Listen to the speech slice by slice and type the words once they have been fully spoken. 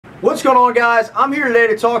What's going on, guys? I'm here today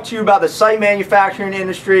to talk to you about the site manufacturing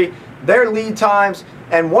industry, their lead times,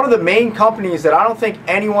 and one of the main companies that I don't think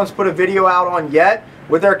anyone's put a video out on yet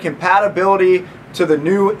with their compatibility to the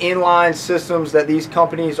new inline systems that these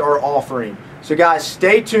companies are offering. So guys,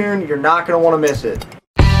 stay tuned. You're not going to want to miss it.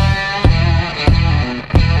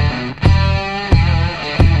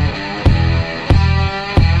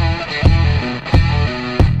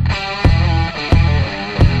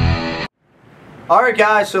 Alright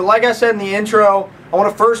guys, so like I said in the intro, I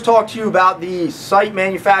want to first talk to you about the site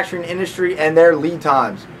manufacturing industry and their lead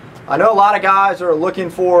times. I know a lot of guys are looking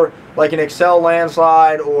for like an Excel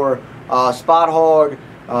landslide or Spot Hog,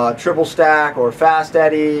 triple stack or Fast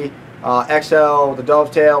Eddy, XL, the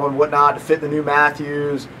dovetail and whatnot to fit the new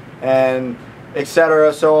Mathews and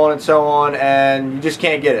etc. so on, and you just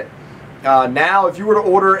can't get it. Now if you were to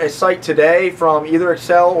order a site today from either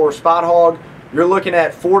Excel or Spot Hog, you're looking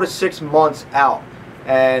at 4 to 6 months out.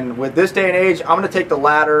 And with this day and age, I'm going to take the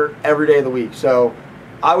latter every day of the week. So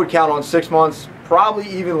I would count on 6 months, probably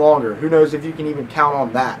even longer. Who knows if you can even count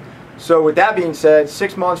on that. So with that being said,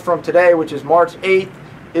 6 months from today, which is March 8th,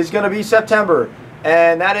 is going to be September.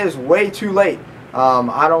 And that is way too late.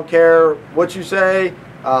 I don't care what you say.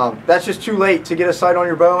 That's just too late to get a sight on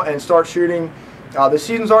your bow and start shooting. The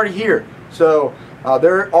season's already here. So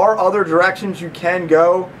there are other directions you can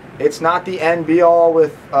go. It's not the end be all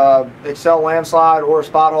with Excel Landslide or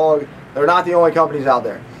Spot Hog. They're not the only companies out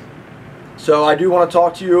there. So I do want to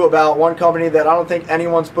talk to you about one company that I don't think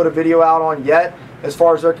anyone's put a video out on yet as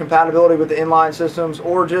far as their compatibility with the inline systems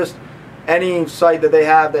or just any site that they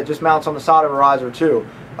have that just mounts on the side of a riser too.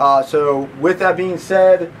 So with that being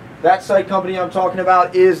said, that site company I'm talking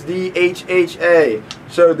about is the HHA.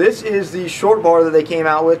 So this is the short bar that they came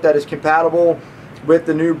out with that is compatible with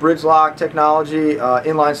the new bridge lock technology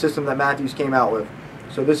inline system that Mathews came out with.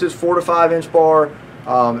 So this is 4 to 5 inch bar.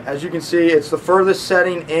 As you can see, it's the furthest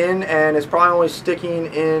setting in, and it's probably only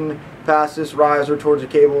sticking in past this riser towards the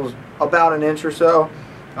cables about an inch or so.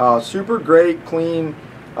 Super great, clean,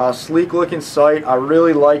 sleek looking sight. I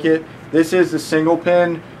really like it. This is the single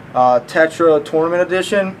pin Tetra Tournament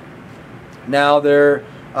Edition. Now there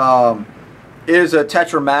is a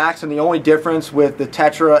Tetra Max, and the only difference with the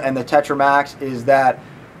Tetra and the Tetra Max is that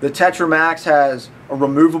the Tetra Max has a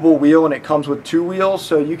removable wheel and it comes with 2 wheels,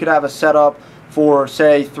 so you could have a setup for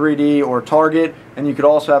say 3D or target, and you could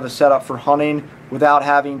also have a setup for hunting without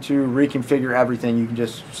having to reconfigure everything. You can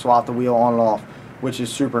just swap the wheel on and off, which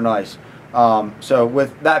is super nice. So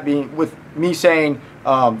with that being, with me saying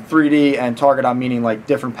 3D and target, I'm meaning like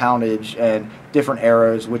different poundage and different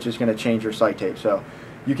arrows, which is going to change your sight tape. So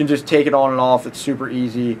you can just take it on and off. It's super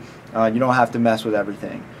easy. You don't have to mess with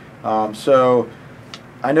everything. So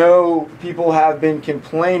I know people have been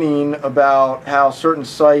complaining about how certain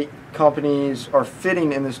sight companies are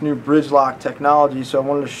fitting in this new bridge lock technology. So I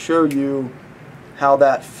wanted to show you how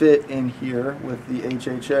that fit in here with the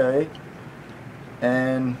HHA.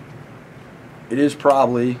 And it is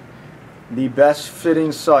probably the best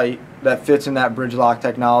fitting sight that fits in that bridge lock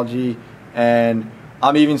technology. And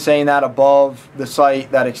I'm even saying that above the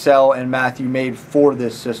sight that Excel and Mathews made for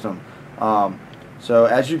this system. So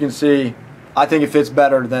as you can see, I think it fits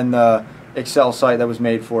better than the Excel sight that was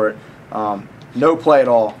made for it. No play at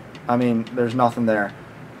all. I mean, there's nothing there.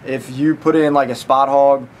 If you put in like a Spot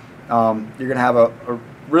Hog, you're going to have a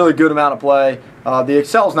really good amount of play. The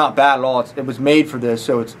Excel's not bad at all. It was made for this,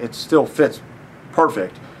 so it still fits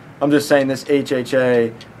perfect. I'm just saying this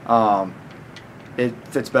HHA, it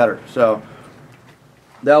fits better. So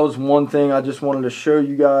that was one thing I just wanted to show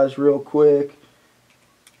you guys real quick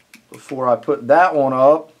before I put that one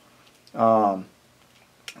up.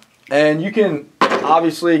 And you can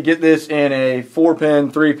obviously get this in a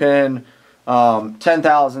 4-pin, 3-pin,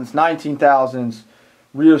 10,000s, 19,000s,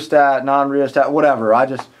 rheostat, non-rheostat, whatever.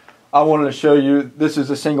 I wanted to show you, this is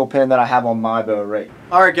a single pin that I have on my bow right.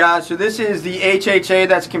 Alright guys, so this is the HHA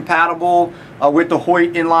that's compatible with the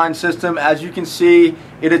Hoyt inline system. As you can see,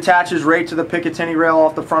 it attaches right to the Picatinny rail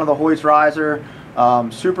off the front of the Hoyt's riser.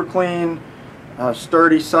 Super clean,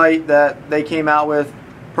 sturdy sight that they came out with,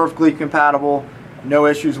 perfectly compatible, no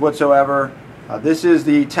issues whatsoever. This is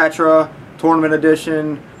the Tetra Tournament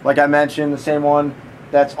Edition, like I mentioned, the same one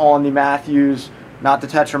that's on the Mathews, not the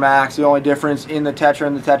Tetra Max. The only difference in the Tetra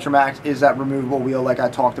and the Tetra Max is that removable wheel like I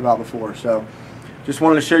talked about before. So just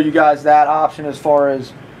wanted to show you guys that option as far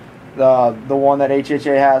as the one that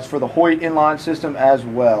HHA has for the Hoyt inline system as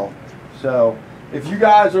well. So if you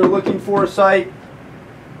guys are looking for a sight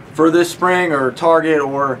for this spring or target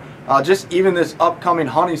or just even this upcoming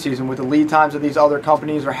hunting season with the lead times that these other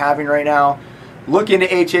companies are having right now, look into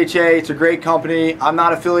HHA. It's a great company. I'm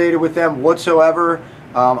not affiliated with them whatsoever.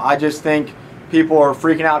 I just think people are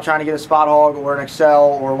freaking out trying to get a Spot Hogg or an Excel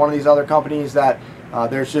or one of these other companies that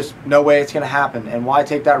there's just no way it's going to happen. And why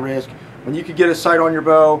take that risk when you could get a sight on your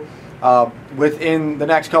bow within the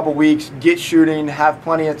next couple weeks, get shooting, have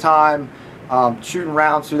plenty of time shooting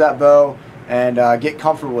rounds through that bow, and get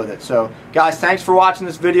comfortable with it. So guys, thanks for watching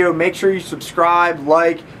this video. Make sure you subscribe,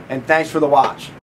 like, and thanks for the watch.